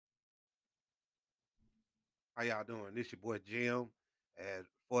How y'all doing? This your boy Jim at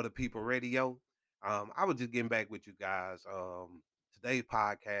For the People Radio. I was just getting back with you guys. Today's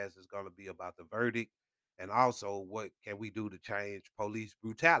podcast is going to be about the verdict and also what can we do to change police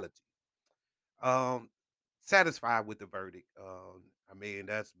brutality. Um, Satisfied with the verdict. I mean,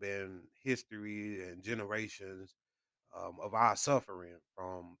 that's been history and generations of our suffering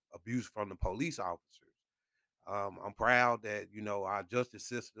from abuse from the police officers. I'm proud that our justice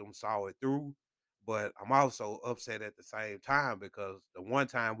system saw it through, but I'm also upset at the same time because the one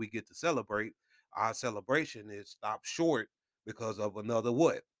time we get to celebrate, our celebration is stopped short because of another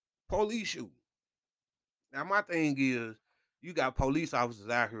what? Police shooting. Now my thing is, you got police officers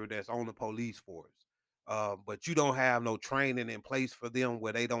out here that's on the police force, but you don't have no training in place for them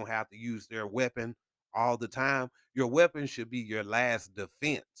where they don't have to use their weapon all the time. Your weapon should be your last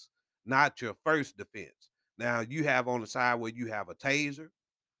defense, not your first defense. Now you have on the side where you have a taser,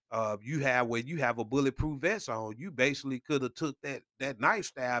 you have where you have a bulletproof vest on. You basically could have took that knife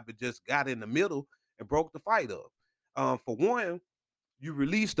stab and just got in the middle and broke the fight up. For one, you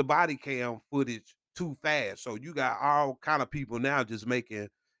release the body cam footage too fast. So you got all kind of people now just making,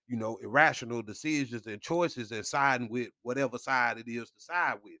 irrational decisions and choices and siding with whatever side it is to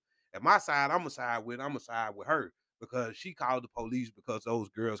side with. And my side, I'm a side with her because she called the police because those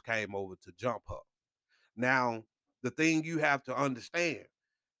girls came over to jump her. Now, the thing you have to understand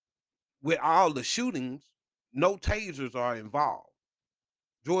with all the shootings, no tasers are involved.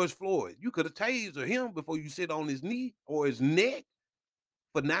 George Floyd, you could have tasered him before you sit on his knee or his neck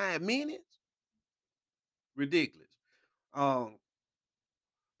for 9 minutes. Ridiculous. Um,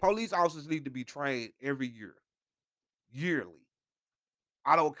 Police officers need to be trained every year, yearly.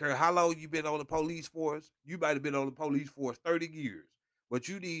 I don't care how long you've been on the police force. You might have been on the police force 30 years, but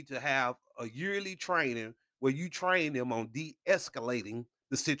you need to have a yearly training where you train them on de-escalating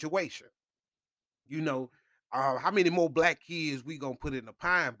the situation. You know, how many more black kids we gonna put in the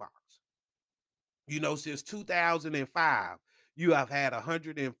pine box? Since 2005, you have had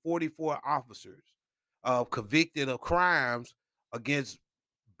 144 officers convicted of crimes against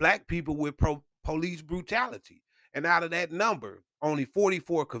black people with police brutality. And out of that number, only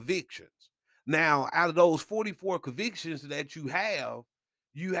 44 convictions. Now, out of those 44 convictions that you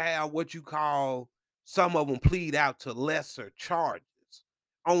have what you call some of them plead out to lesser charges.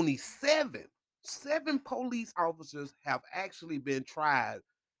 Only seven police officers have actually been tried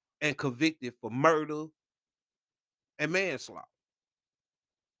and convicted for murder and manslaughter.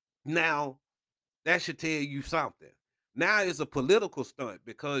 Now, that should tell you something. Now it's a political stunt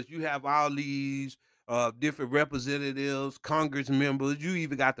because you have all these different representatives, Congress members. You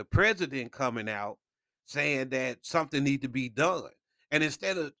even got the president coming out saying that something need to be done. And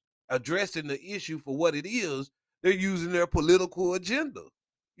instead of addressing the issue for what it is, they're using their political agenda.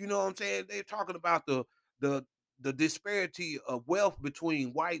 You know what I'm saying? They're talking about the the disparity of wealth between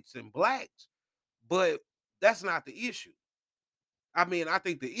whites and blacks, but that's not the issue. I mean, I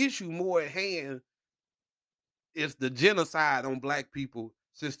think the issue more at hand is the genocide on black people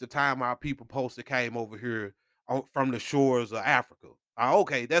since the time our people posted came over here from the shores of Africa.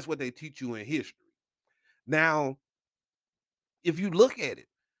 Okay, that's what they teach you in history. Now, if you look at it,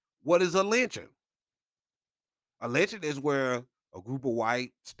 what is a lynching? A lynching is where a group of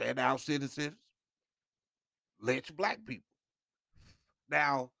white standout citizens lynch black people.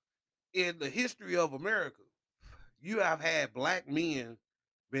 Now, in the history of America, you have had black men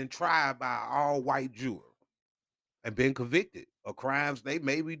been tried by all white jurors and been convicted of crimes they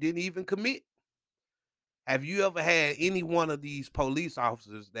maybe didn't even commit. Have you ever had any one of these police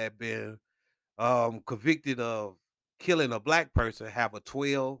officers that been convicted of killing a black person have a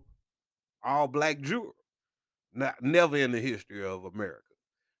 12 all black juror? Not, never in the history of America.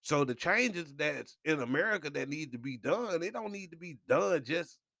 So the changes that's in America that need to be done, it don't need to be done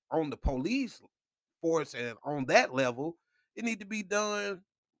just on the police force and on that level. It need to be done.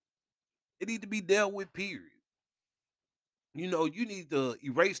 It need to be dealt with. Period. You need to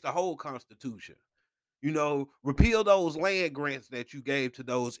erase the whole Constitution. Repeal those land grants that you gave to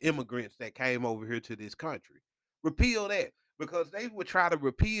those immigrants that came over here to this country. Repeal that because they would try to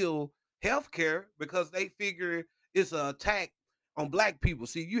repeal healthcare because they figure it's an attack on black people.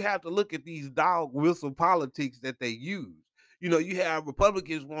 See, you have to look at these dog whistle politics that they use. You have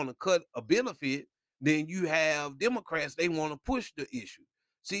Republicans want to cut a benefit, then you have Democrats, they want to push the issue.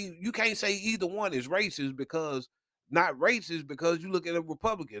 See, you can't say either one is racist because not racist because you look at a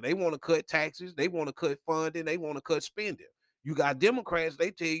Republican, they want to cut taxes, they want to cut funding, they want to cut spending. You got Democrats,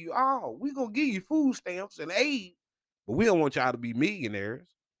 they tell you, oh, we're gonna give you food stamps and aid, but we don't want y'all to be millionaires.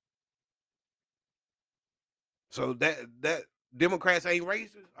 So that Democrats ain't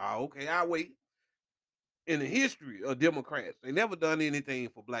racist. Oh, okay, I'll wait. in the history of Democrats. They never done anything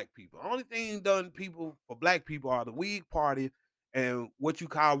for black people. Only thing done people for black people are the Whig Party and what you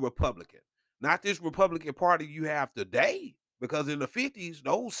call Republican. Not this Republican Party you have today, because in the 50s,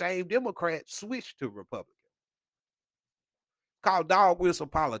 those same Democrats switched to Republican. Called dog whistle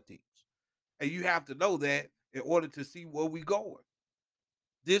politics. And you have to know that in order to see where we going.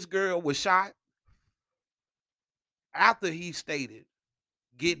 This girl was shot after he stated,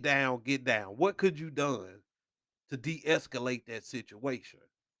 get down, get down. What could you done to de-escalate that situation?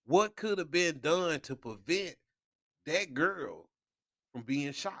 What could have been done to prevent that girl from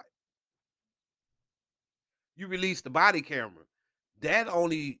being shot? You release the body camera. That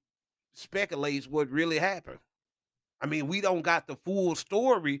only speculates what really happened. I mean, we don't got the full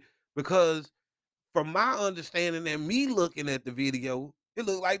story because from my understanding and me looking at the video, it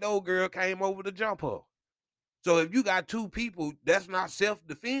looked like the old girl came over to jump her. So if you got two people, that's not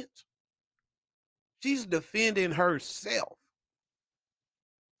self-defense. She's defending herself.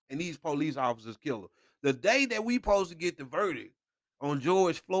 And these police officers kill her. The day that we supposed to get the verdict on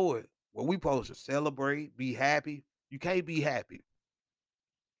George Floyd, well, we supposed to celebrate, be happy. You can't be happy.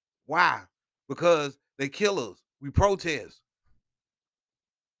 Why? Because they kill us. We protest.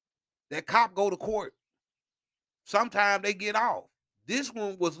 That cop go to court. Sometimes they get off. This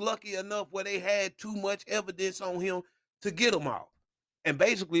one was lucky enough where they had too much evidence on him to get him off. And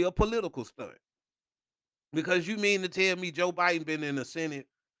basically a political stunt. Because you mean to tell me Joe Biden been in the Senate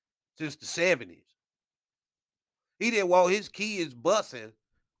since the 70s? He didn't want his kids bussing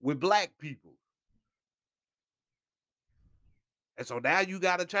with black people. And so now you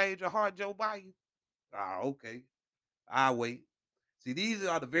got to change your heart, Joe Biden? Ah, okay. I'll wait. See, these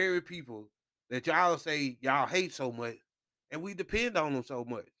are the very people that y'all say y'all hate so much, and we depend on them so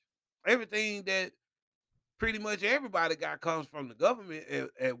much. Everything that pretty much everybody got comes from the government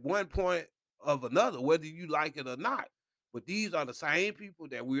at one point of another, whether you like it or not. But these are the same people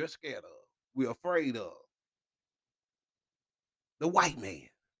that we're scared of. We're afraid of. The white man.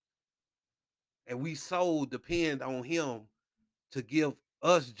 And we so depend on him to give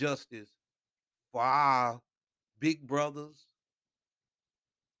us justice for our big brothers,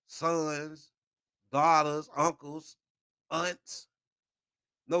 sons, daughters, uncles, aunts.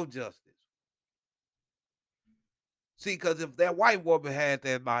 No justice. See, because if that white woman had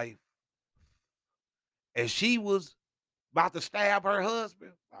that knife and she was about to stab her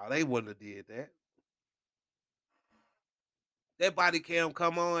husband, oh, they wouldn't have did that. That body cam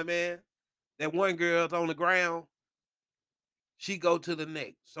come on, man. That one girl's on the ground. She go to the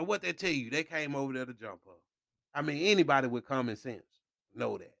neck. So what they tell you? They came over there to jump her. I mean, anybody with common sense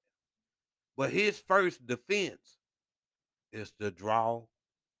know that. But his first defense is to draw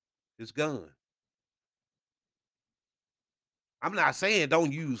his gun. I'm not saying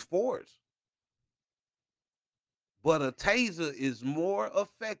don't use force, but a taser is more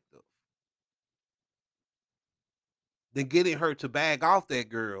effective than getting her to back off that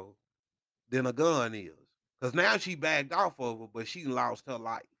girl than a gun is. Because now she backed off of her, but she lost her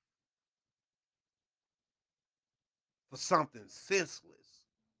life for something senseless,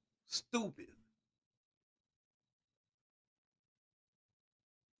 stupid.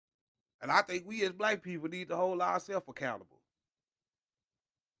 And I think we as black people need to hold ourselves accountable.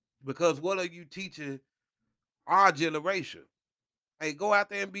 Because what are you teaching our generation? Hey, go out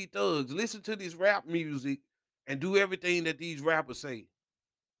there and be thugs. Listen to this rap music and do everything that these rappers say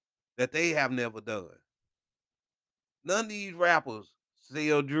that they have never done. None of these rappers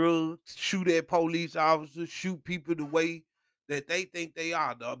sell drugs, shoot at police officers, shoot people the way that they think they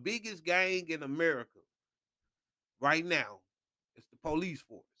are. The biggest gang in America right now is the police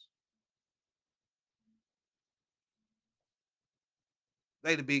force.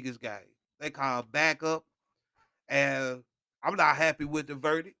 They the biggest gang. They call backup, and I'm not happy with the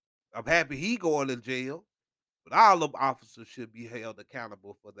verdict. I'm happy he going to jail, but all of officers should be held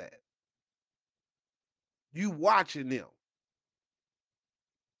accountable for that. You watching them.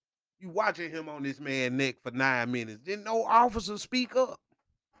 You watching him on this man's neck for 9 minutes. Didn't no officer speak up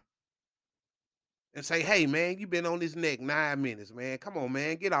and say, hey, man, you been on this neck 9 minutes, man. Come on,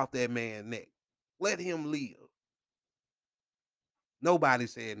 man. Get off that man's neck. Let him live. Nobody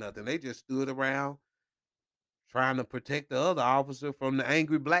said nothing. They just stood around trying to protect the other officer from the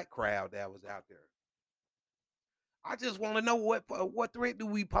angry black crowd that was out there. I just want to know what threat do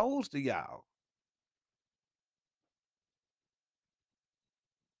we pose to y'all?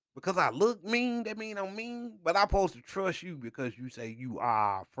 Because I look mean, that mean I'm mean, but I'm supposed to trust you because you say you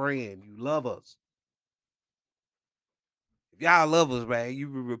are our friend, you love us. If y'all love us, man,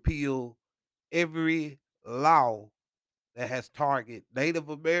 you will repeal every law that has targeted Native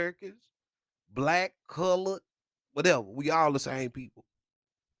Americans, black, colored, whatever. We all the same people.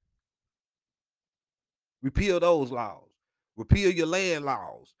 Repeal those laws. Repeal your land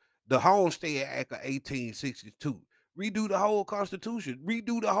laws. The Homestead Act of 1862. Redo the whole Constitution.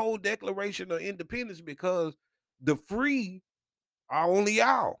 Redo the whole Declaration of Independence because the free are only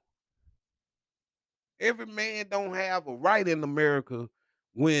y'all. Every man don't have a right in America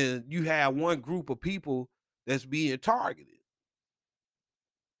when you have one group of people that's being targeted.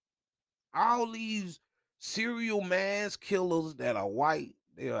 All these serial mass killers that are white,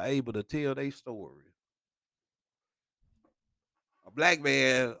 they are able to tell their story. A black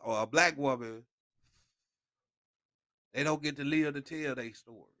man or a black woman, they don't get to live to tell their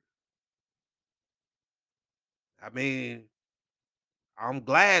story. I mean, I'm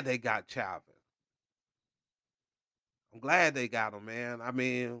glad they got Chauvin. I'm glad they got him, man. I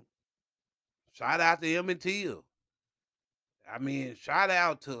mean, shout out to Emmett Till. I mean, shout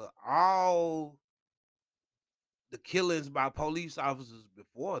out to all the killings by police officers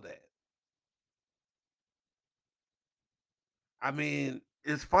before that. I mean,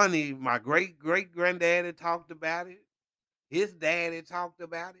 it's funny. My great great granddaddy talked about it. His daddy talked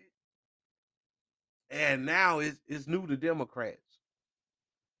about it, and now it's new to Democrats.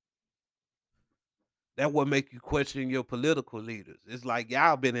 That what make you question your political leaders. It's like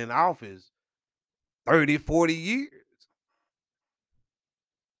y'all been in office 30, 40 years,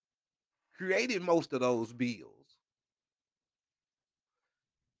 created most of those bills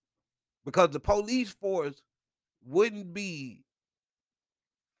because the police force wouldn't be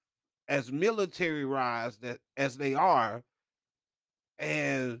as militarized as they are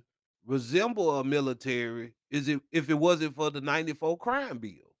and resemble a military is if it wasn't for the 94 crime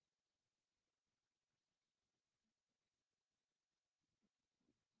bill.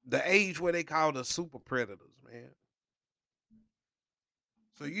 The age where they call the super predators, man.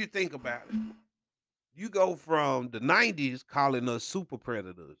 So you think about it. You go from the 90s calling us super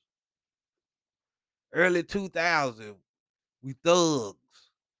predators. Early 2000, we thugs.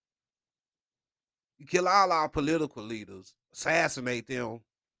 You kill all our political leaders, assassinate them,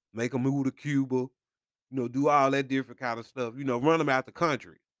 make them move to Cuba, do all that different kind of stuff, run them out the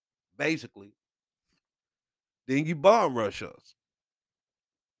country, basically. Then you bomb rush us.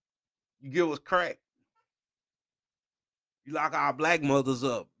 You give us crack. You lock our black mothers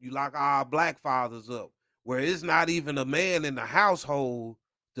up. You lock our black fathers up, where it's not even a man in the household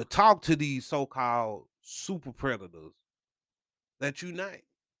to talk to these so-called super predators that you name.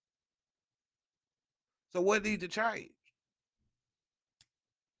 So what needs to change?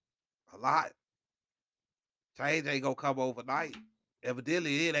 A lot. Change ain't gonna come overnight.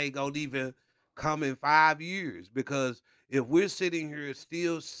 Evidently, it ain't gonna even come in 5 years because if we're sitting here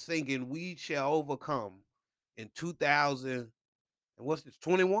still singing "We Shall Overcome" in 2000 and what's this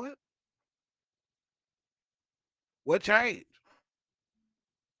 21? What changed?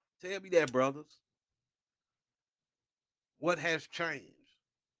 Tell me that, brothers. What has changed?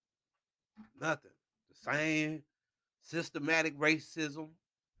 Nothing. The same systematic racism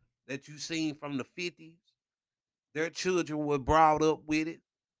that you seen from the 50s. Their children were brought up with it,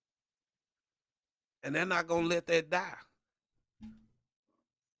 and they're not gonna let that die.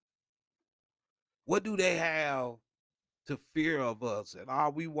 What do they have to fear of us? And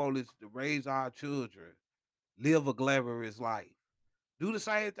all we want is to raise our children, live a glamorous life, do the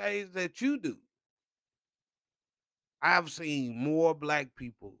same things that you do. I've seen more black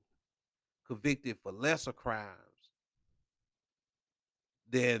people convicted for lesser crimes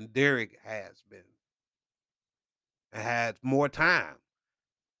than Derek has been and had more time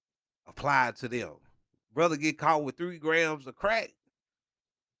applied to them. Brother get caught with 3 grams of crack.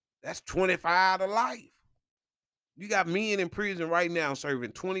 That's 25 to life. You got men in prison right now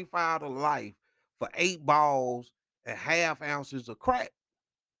serving 25 to life for 8 balls and half ounces of crack.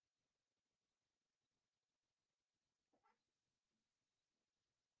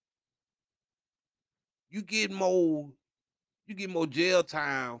 You get more you get more jail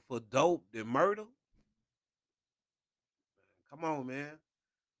time for dope than murder. Come on, man.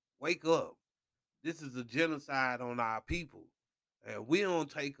 Wake up. This is a genocide on our people. And we don't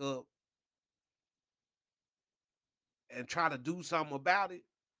take up and try to do something about it,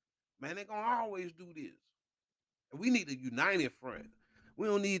 man, they're gonna always do this. And we need a united front. We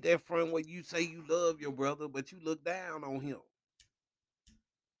don't need that front where you say you love your brother, but you look down on him.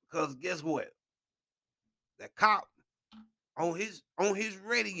 Because guess what? That cop on his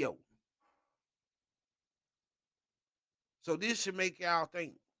radio. So this should make y'all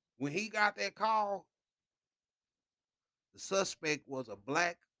think. When he got that call, the suspect was a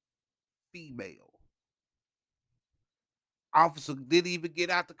black female. Officer didn't even get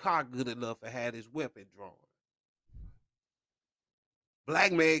out the car good enough and had his weapon drawn.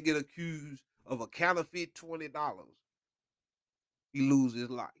 Black man get accused of a counterfeit $20. He lose his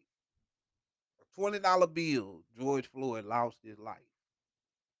life. A $20 bill, George Floyd lost his life.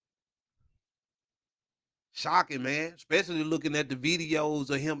 Shocking, man. Especially looking at the videos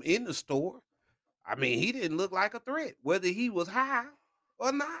of him in the store. I mean, he didn't look like a threat, whether he was high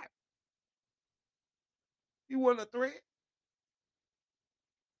or not. He wasn't a threat.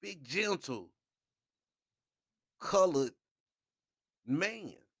 Big, gentle, colored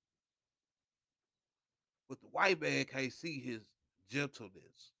man. But the white man can't see his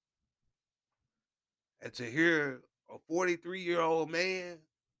gentleness. And to hear a 43-year-old man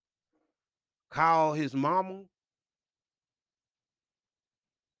call his mama,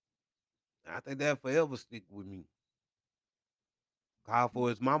 I think that forever stick with me. Call for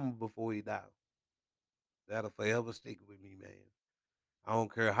his mama before he died. That'll forever stick with me, man. I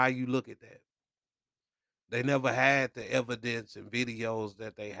don't care how you look at that. They never had the evidence and videos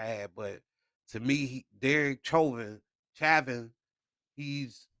that they had, but to me, Derek Chauvin,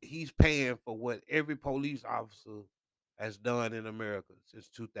 he's paying for what every police officer has done in America since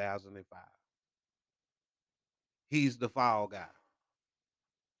 2005. He's the fall guy.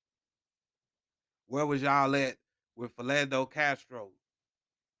 Where was y'all at with Philando Castro?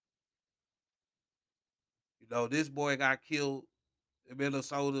 You know, this boy got killed in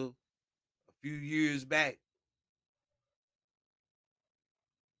Minnesota a few years back.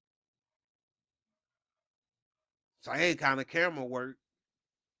 Same kind of camera work,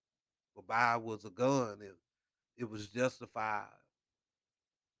 but by was a gun. It was justified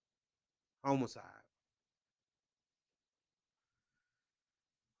homicide.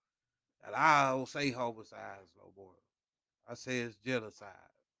 And I don't say homicides no more. I say it's genocide.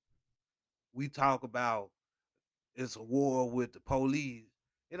 We talk about it's a war with the police.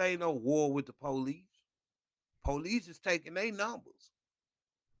 It ain't no war with the police. Police is taking their numbers.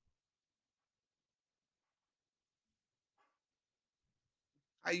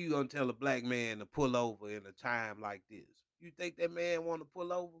 How you gonna tell a black man to pull over in a time like this? You think that man want to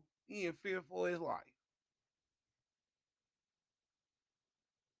pull over? He in fear for his life.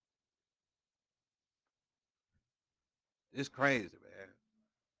 It's crazy, man.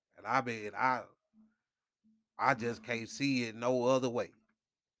 And I mean, I just can't see it no other way.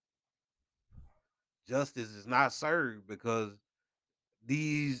 Justice is not served because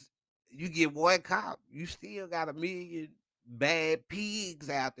these you get one cop, you still got a million bad pigs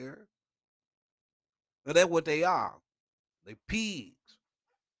out there. But that's what they are. They pigs.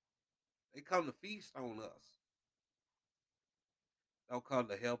 They come to feast on us. Don't come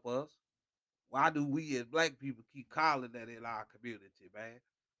to help us. Why do we as black people keep calling that in our community, man?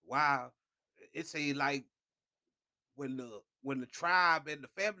 Why it seems like when the tribe and the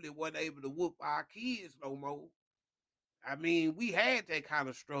family wasn't able to whoop our kids no more. I mean, we had that kind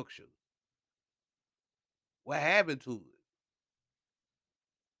of structure. What happened to it?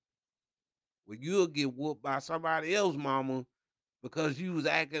 When you'll get whooped by somebody else, mama, because you was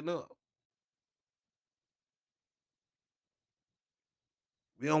acting up.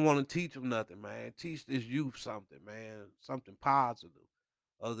 We don't want to teach them nothing, man. Teach this youth something, man. Something positive,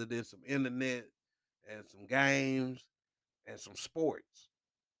 other than some internet and some games and some sports.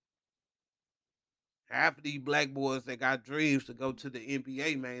 Half of these black boys that got dreams to go to the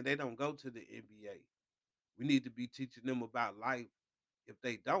NBA, man, they don't go to the NBA. We need to be teaching them about life if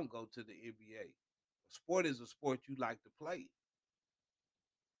they don't go to the NBA. A sport is a sport you like to play.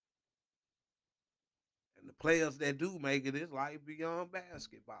 And the players that do make it is life beyond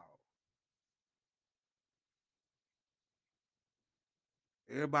basketball.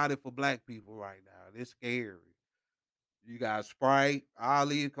 Everybody for black people right now. It's scary. You got Sprite, all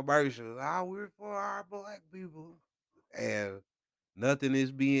these commercials. Ah, we're for our black people. And nothing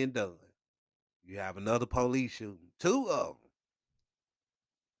is being done. You have another police shooting. Two of them.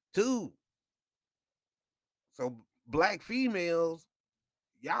 Two. So black females,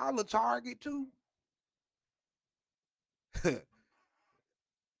 y'all a target too.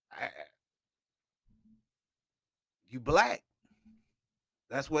 You black.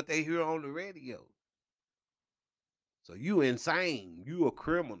 That's what they hear on the radio. So you insane. You a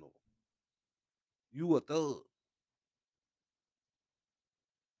criminal. You a thug.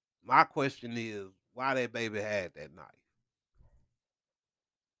 My question is, why that baby had that knife?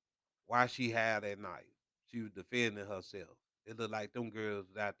 Why she had that knife? She was defending herself. It looked like them girls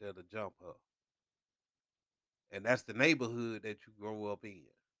was out there to jump her. And that's the neighborhood that you grow up in.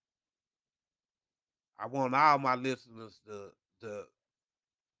 I want all my listeners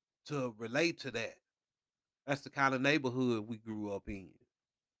to relate to that. That's the kind of neighborhood we grew up in,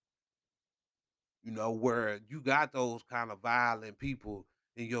 where you got those kind of violent people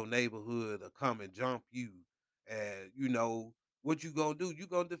in your neighborhood to come and jump you. And what you gonna do? You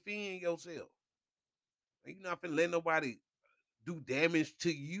gonna defend yourself. You not finna let nobody do damage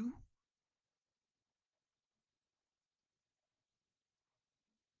to you.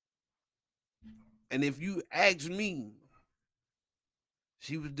 And if you ask me,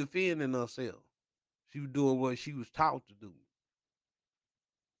 she was defending herself. She was doing what she was taught to do.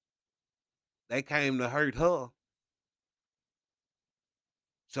 They came to hurt her.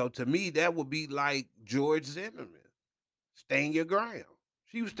 So to me, that would be like George Zimmerman. Stand your ground.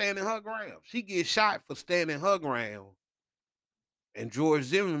 She was standing her ground. She gets shot for standing her ground, and George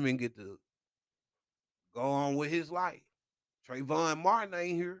Zimmerman get to go on with his life. Trayvon Martin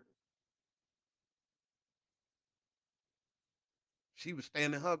ain't here. She was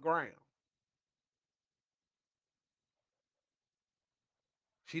standing her ground.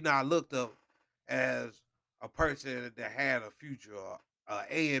 She not looked up as a person that had a future, a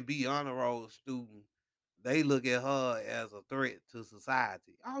A and B honor roll student. They look at her as a threat to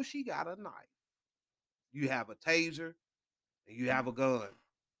society. Oh, she got a knife. You have a taser and you have a gun.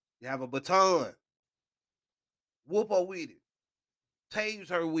 You have a baton. Whoop her with it. Tase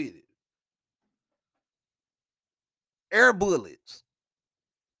her with it. Air bullets.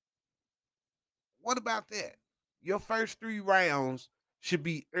 What about that? Your first 3 rounds should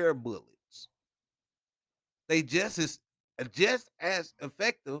be air bullets. They just as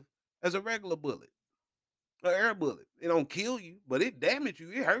effective as a regular bullet. An air bullet. It don't kill you, but it damage you.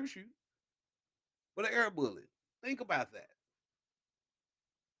 It hurts you. But an air bullet. Think about that.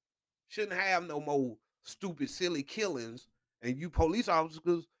 Shouldn't have no more stupid, silly killings, and you police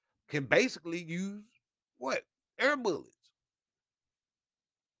officers can basically use what? Air bullets.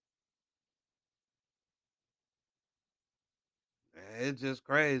 Man, it's just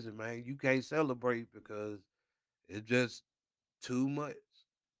crazy, man. You can't celebrate because it's just too much.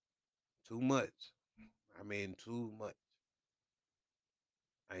 Too much. I mean, too much.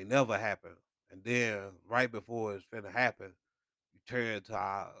 Ain't never happened. And then right before it's finna happen, you turn to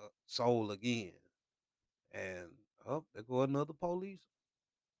our soul again. And oh, there go another police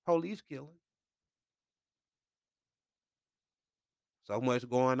killing. So much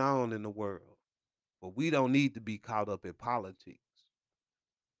going on in the world. But we don't need to be caught up in politics.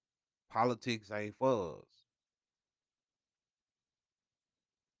 Politics ain't for us.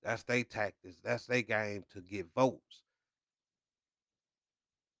 That's their tactics. That's their game to get votes.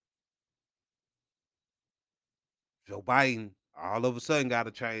 Joe Biden all of a sudden got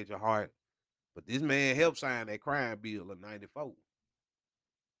to change of heart. But this man helped sign that crime bill in '94.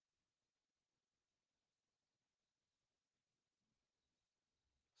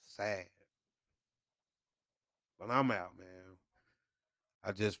 Sad. But I'm out, man.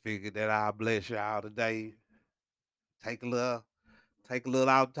 I just figured that I'll bless y'all today. Take a little, take a little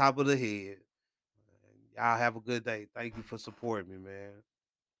out top of the head. Y'all have a good day. Thank you for supporting me, man.